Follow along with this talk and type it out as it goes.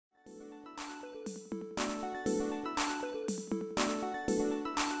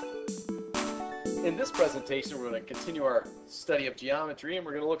In this presentation, we're going to continue our study of geometry, and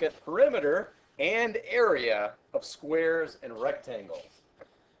we're going to look at perimeter and area of squares and rectangles.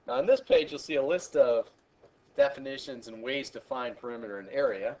 Now, on this page, you'll see a list of definitions and ways to find perimeter and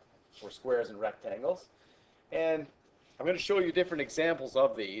area for squares and rectangles. And I'm going to show you different examples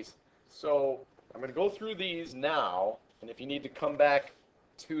of these. So I'm going to go through these now, and if you need to come back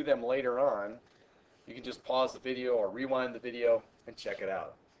to them later on, you can just pause the video or rewind the video and check it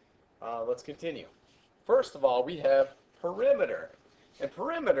out. Let's continue. First of all, we have perimeter. And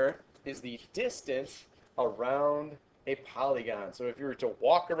perimeter is the distance around a polygon. So if you were to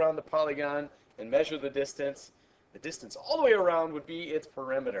walk around the polygon and measure the distance all the way around would be its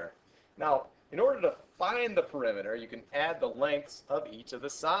perimeter. Now, in order to find the perimeter, you can add the lengths of each of the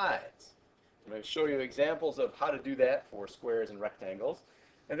sides. I'm going to show you examples of how to do that for squares and rectangles.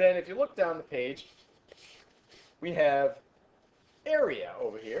 And then if you look down the page, we have area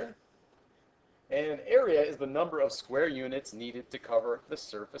over here. And area is the number of square units needed to cover the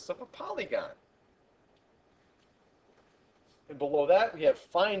surface of a polygon. And below that, we have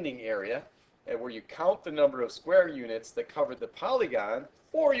finding area, where you count the number of square units that cover the polygon,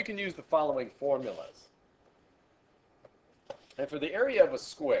 or you can use the following formulas. And for the area of a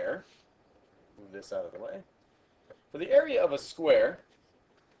square, move this out of the way. For the area of a square,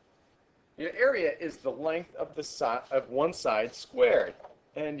 your area is the length of the of one side squared.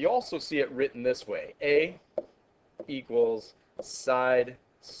 And you also see it written this way: A equals side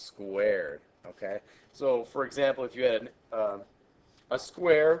squared. Okay. So, for example, if you had a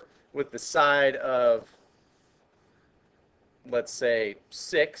square with the side of, let's say,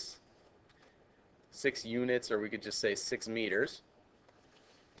 6 units, or we could just say 6 meters,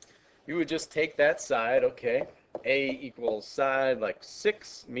 you would just take that side. Okay. A equals side, like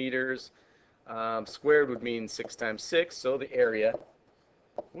 6 meters. Squared would mean 6 times 6, so the area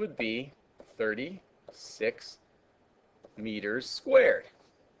would be 36 meters squared.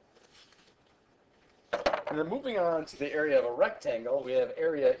 And then moving on to the area of a rectangle, we have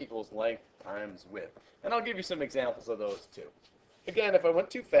area equals length times width. And I'll give you some examples of those too. Again, if I went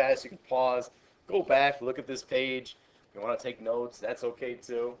too fast, you can pause, go back, look at this page. If you want to take notes, that's okay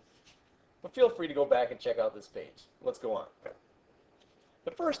too. But feel free to go back and check out this page. Let's go on.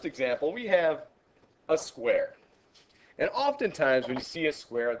 The first example, we have a square. And oftentimes when you see a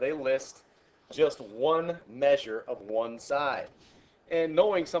square, they list just one measure of one side. And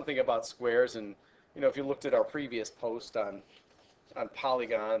knowing something about squares, and if you looked at our previous post on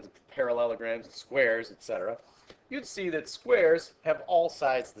polygons, parallelograms, squares, etc., you'd see that squares have all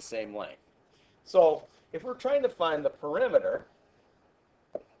sides the same length. So if we're trying to find the perimeter,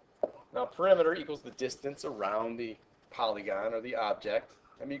 now perimeter equals the distance around the polygon or the object.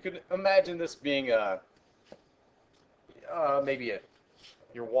 I mean, you could imagine this being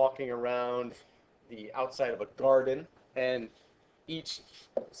you're walking around the outside of a garden, and each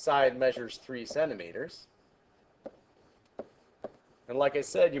side measures 3 centimeters. And like I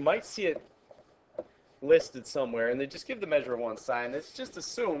said, you might see it listed somewhere, and they just give the measure of one side, and it's just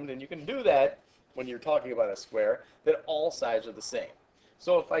assumed, and you can do that when you're talking about a square, that all sides are the same.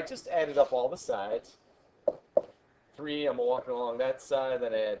 So if I just added up all the sides, 3, I'm walking along that side,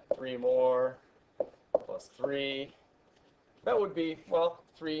 then I add 3 more, plus 3. That would be, well,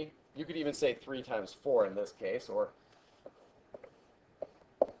 3. You could even say 3 times 4 in this case, or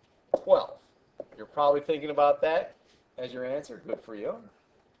 12. You're probably thinking about that as your answer. Good for you.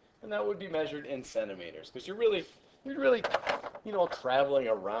 And that would be measured in centimeters, because you're really, traveling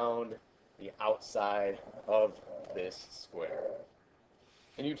around the outside of this square.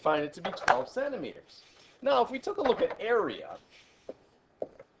 And you'd find it to be 12 centimeters. Now, if we took a look at area,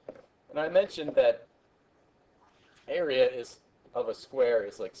 and I mentioned that area of a square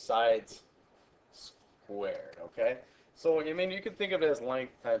is like sides squared, okay? So, I mean, you can think of it as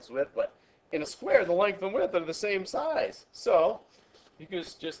length times width, but in a square, the length and width are the same size. So, you could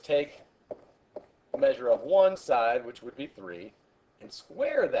just take a measure of one side, which would be 3, and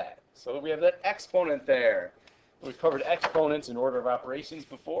square that. So we have that exponent there. We've covered exponents in order of operations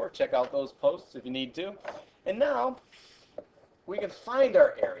before. Check out those posts if you need to. And now, we can find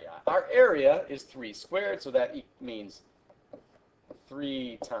our area. Our area is 3 squared, so that means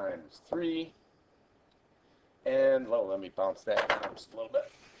 3 times 3. And, well, let me bounce that down just a little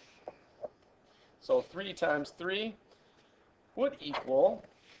bit. So 3 times 3 would equal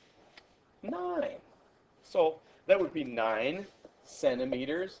 9. So that would be 9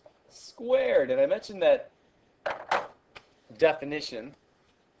 centimeters squared. And I mentioned that definition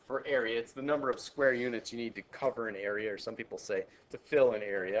for area. It's the number of square units you need to cover an area, or some people say to fill an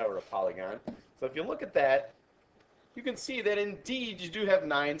area or a polygon. So if you look at that, you can see that indeed you do have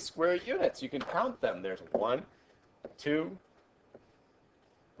 9 square units. You can count them. There's 1, 2.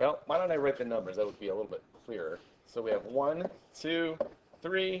 Well, why don't I write the numbers? That would be a little bit clearer. So we have 1, 2,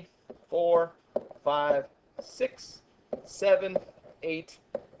 3, 4, 5, 6, 7, 8,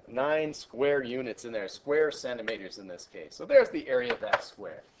 9 square units in there. Square centimeters in this case. So there's the area of that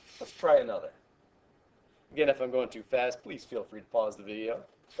square. Let's try another. Again, if I'm going too fast, please feel free to pause the video.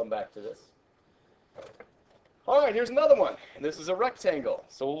 Come back to this. All right, here's another one. And this is a rectangle.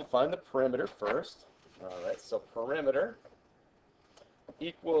 So we'll find the perimeter first. All right, so perimeter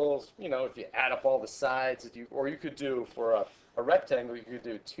equals, if you add up all the sides, or you could do for a rectangle, you could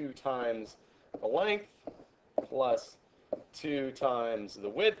do 2 times the length plus 2 times the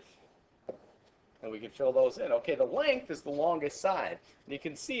width, and we can fill those in. Okay, the length is the longest side. And you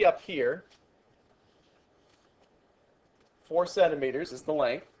can see up here, 4 centimeters is the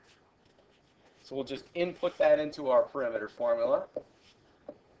length. So we'll just input that into our perimeter formula.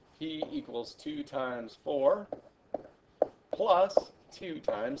 P equals 2 times 4 plus 2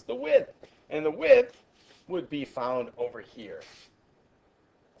 times the width. And the width would be found over here.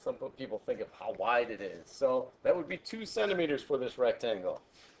 Some people think of how wide it is. So that would be 2 centimeters for this rectangle.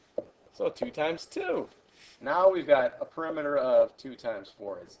 So 2 times 2. Now we've got a perimeter of 2 times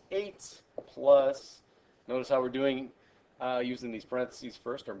 4 is 8 plus, notice how we're doing using these parentheses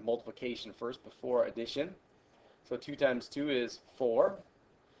first, or multiplication first before addition. So 2 times 2 is 4.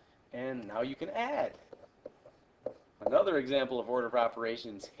 And now you can add. Another example of order of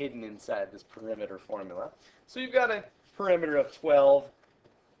operations hidden inside this perimeter formula. So you've got a perimeter of 12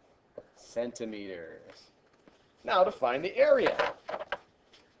 centimeters. Now to find the area.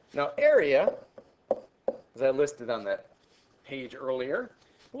 Now area, as I listed on that page earlier,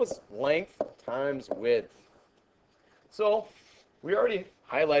 was length times width. So we already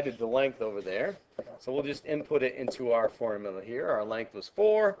highlighted the length over there. So we'll just input it into our formula here. Our length was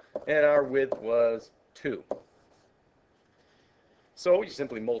 4 and our width was 2. So you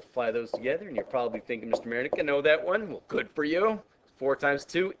simply multiply those together, and you're probably thinking, Mr. Meredith, I know that one. Well, good for you. 4 times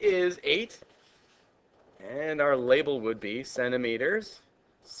 2 is 8. And our label would be centimeters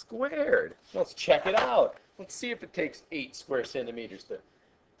squared. Let's check it out. Let's see if it takes 8 square centimeters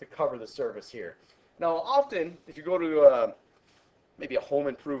to cover the surface here. Now, often, if you go to maybe a home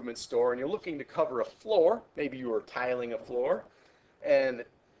improvement store and you're looking to cover a floor, maybe you were tiling a floor, and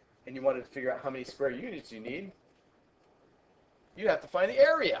you wanted to figure out how many square units you need, you have to find the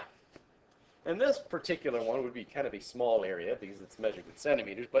area. And this particular one would be kind of a small area because it's measured in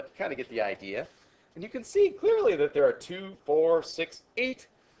centimeters, but you kind of get the idea. And you can see clearly that there are 2, 4, 6, 8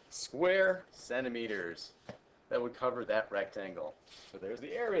 square centimeters that would cover that rectangle. So there's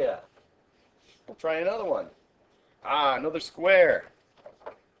the area. We'll try another one. Another square.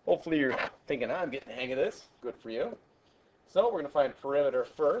 Hopefully you're thinking, I'm getting the hang of this. Good for you. So we're going to find perimeter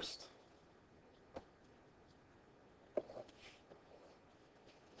first.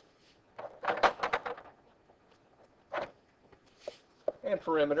 And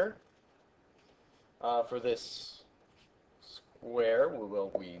perimeter for this square,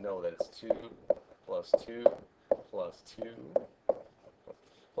 we know that it's 2 plus 2 plus 2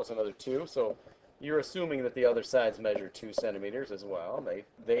 plus another 2. So you're assuming that the other sides measure 2 centimeters as well.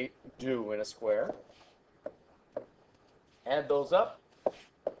 They do in a square. Add those up.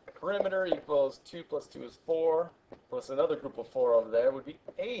 Perimeter equals 2 plus 2 is 4, plus another group of 4 over there would be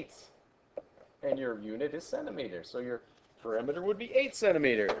 8. And your unit is centimeters. So your perimeter would be 8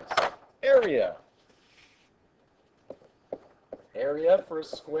 centimeters. Area. Area for a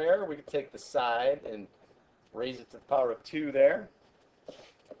square, we could take the side and raise it to the power of 2 there.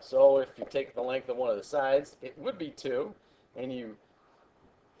 So if you take the length of one of the sides, it would be 2. And you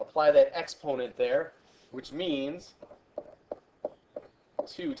apply that exponent there, which means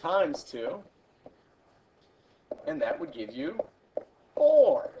 2 times 2. And that would give you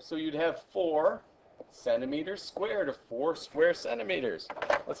 4. So you'd have 4 centimeters squared, or 4 square centimeters.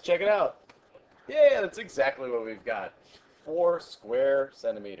 Let's check it out. Yeah, that's exactly what we've got. 4 square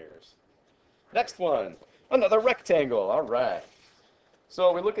centimeters. Next one, another rectangle. All right.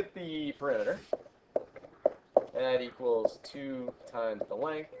 So we look at the perimeter. That equals 2 times the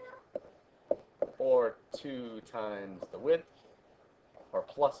length, or 2 times the width, or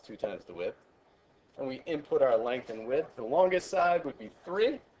plus 2 times the width. And we input our length and width. The longest side would be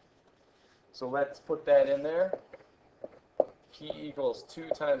 3. So let's put that in there. P equals 2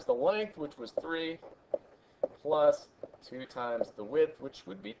 times the length, which was 3, plus 2 times the width, which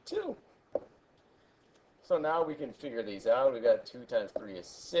would be 2. So now we can figure these out. We've got 2 times 3 is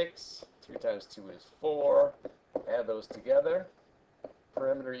 6. 2 times 2 is 4. Add those together.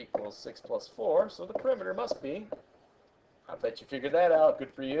 Perimeter equals 6 plus 4. So the perimeter must be I bet you figured that out.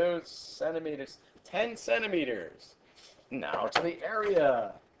 Good for you. Centimeters. 10 centimeters. Now to the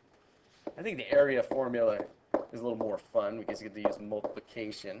area. I think the area formula is a little more fun because you get to use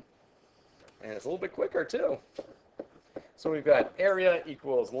multiplication. And it's a little bit quicker too. So we've got area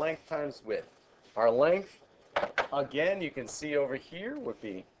equals length times width. Our length, again, you can see over here would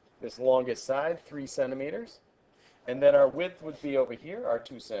be this longest side, 3 centimeters. And then our width would be over here, our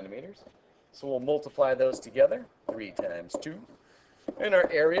 2 centimeters. So we'll multiply those together, 3 times 2. And our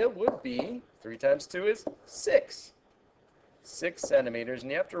area would be, 3 times 2 is 6. 6 centimeters,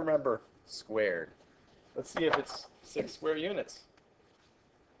 and you have to remember squared. Let's see if it's 6 square units.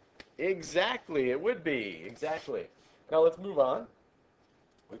 Exactly, it would be, exactly. Now let's move on.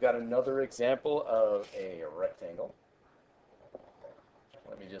 We've got another example of a rectangle.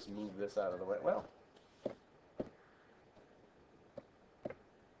 Let me just move this out of the way. Well,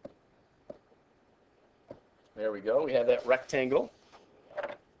 there we go. We have that rectangle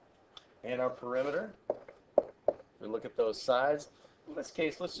and our perimeter. We look at those sides. In this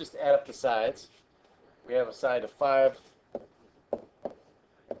case, let's just add up the sides. We have a side of 5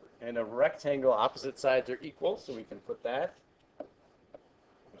 and a rectangle. Opposite sides are equal, so we can put that.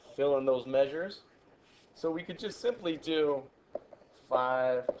 Fill in those measures. So we could just simply do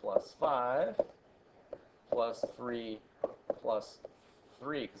 5 plus 5 plus 3 plus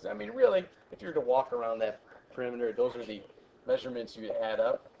 3. Because, I mean, really, if you were to walk around that perimeter, those are the measurements you'd add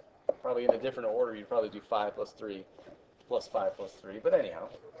up. Probably in a different order, you'd probably do 5 plus 3 plus 5 plus 3. But anyhow,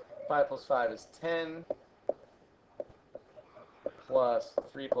 5 plus 5 is 10. Plus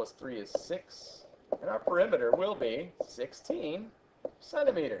 3 plus 3 is 6. And our perimeter will be 16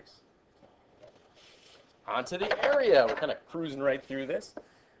 centimeters. Onto the area. We're kind of cruising right through this.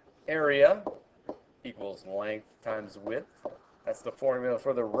 Area equals length times width. That's the formula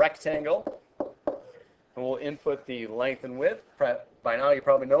for the rectangle. And we'll input the length and width. By now you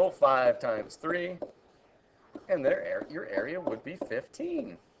probably know 5 times 3. And there, your area would be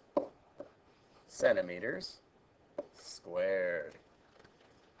 15 centimeters squared.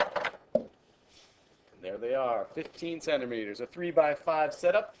 And there they are, 15 centimeters. A 3 by 5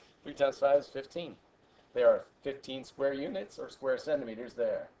 setup. 3 times 5 is 15. There are 15 square units or square centimeters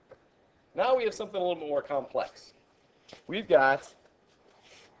there. Now we have something a little bit more complex. We've got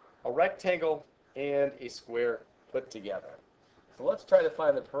a rectangle and a square put together. So let's try to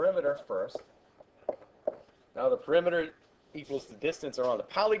find the perimeter first. Now the perimeter equals the distance around the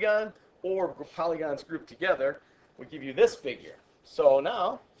polygon, or polygons grouped together will give you this figure. So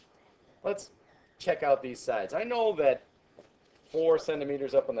now let's check out these sides. I know that 4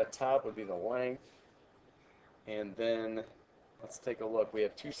 centimeters up on the top would be the length. And then let's take a look. We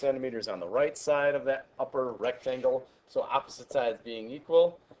have 2 centimeters on the right side of that upper rectangle. So opposite sides being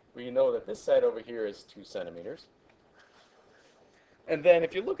equal, we know that this side over here is 2 centimeters. And then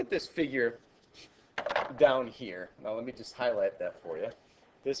if you look at this figure down here, now let me just highlight that for you.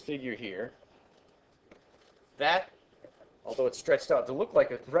 This figure here, that, although it's stretched out to look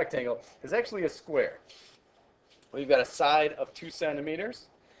like a rectangle, is actually a square. We've got a side of 2 centimeters.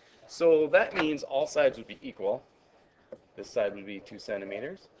 So that means all sides would be equal. This side would be 2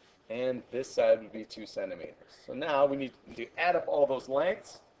 centimeters, and this side would be 2 centimeters. So now we need to add up all those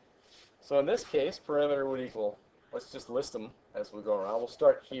lengths. So in this case, perimeter would equal, let's just list them as we go around. We'll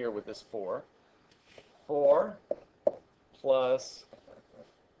start here with this 4. 4 plus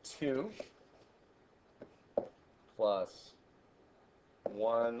 2 plus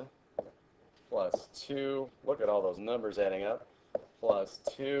 1 plus 2. Look at all those numbers adding up. Plus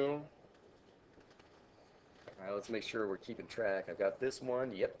 2. All right, let's make sure we're keeping track. I've got this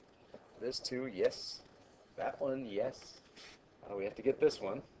one, yep. This 2, yes. That one, yes. We have to get this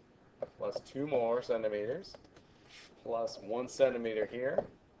one. Plus 2 more centimeters. Plus 1 centimeter here.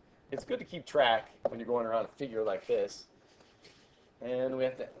 It's good to keep track when you're going around a figure like this. And we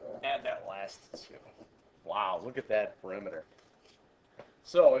have to add that last 2. Wow, look at that perimeter.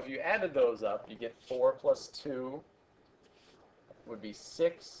 So if you added those up, you get 4 plus 2 would be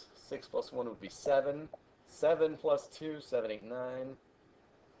 6. 6 plus 1 would be 7. 7 plus 2, 7, 8, 9.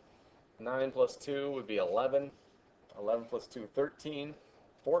 9 plus 2 would be 11. 11 plus 2, 13.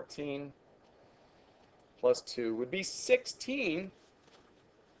 14 plus 2 would be 16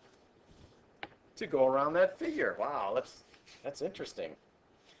 to go around that figure. Wow, that's interesting.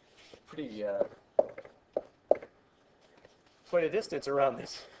 Pretty quite a distance around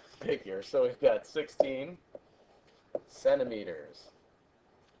this figure. So we've got 16 centimeters.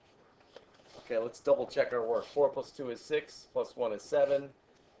 Okay, let's double check our work. 4 plus 2 is 6, plus 1 is 7,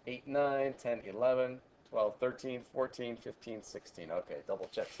 8, 9, 10, 11, 12, 13, 14, 15, 16. Okay, double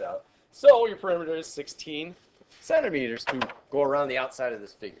checks out. So your perimeter is 16 centimeters to go around the outside of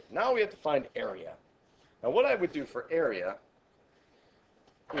this figure. Now we have to find area. Now what I would do for area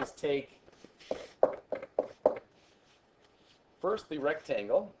is take first the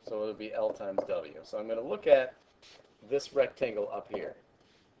rectangle, so it'll be L times W. So I'm going to look at this rectangle up here.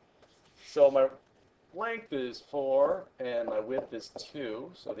 So my length is 4 and my width is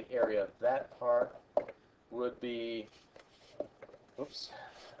 2, so the area of that part would be, oops,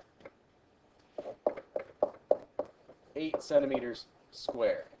 8 centimeters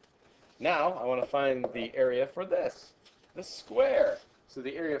squared. Now I want to find the area for this square. So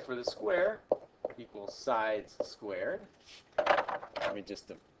the area for the square equals sides squared. Let me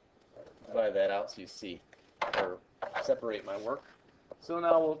just divide that out so you see, or separate my work. So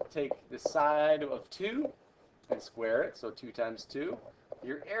now we'll take the side of 2 and square it. So 2 times 2.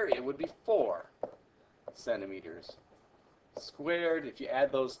 Your area would be 4 centimeters squared. If you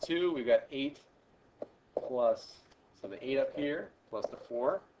add those two, we've got 8 plus, so the 8 up here plus the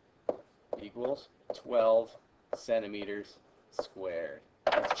 4 equals 12 centimeters squared.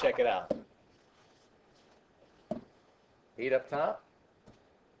 Let's check it out. 8 up top,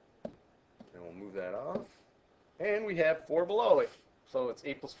 and we'll move that off. And we have 4 below it. So it's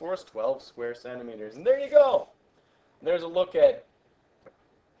 8 plus 4 is 12 square centimeters. And there you go. There's a look at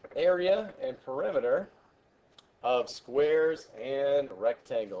area and perimeter of squares and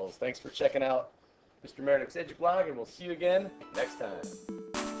rectangles. Thanks for checking out Mr. Meredith's Edublog, and we'll see you again next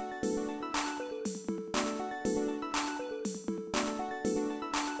time.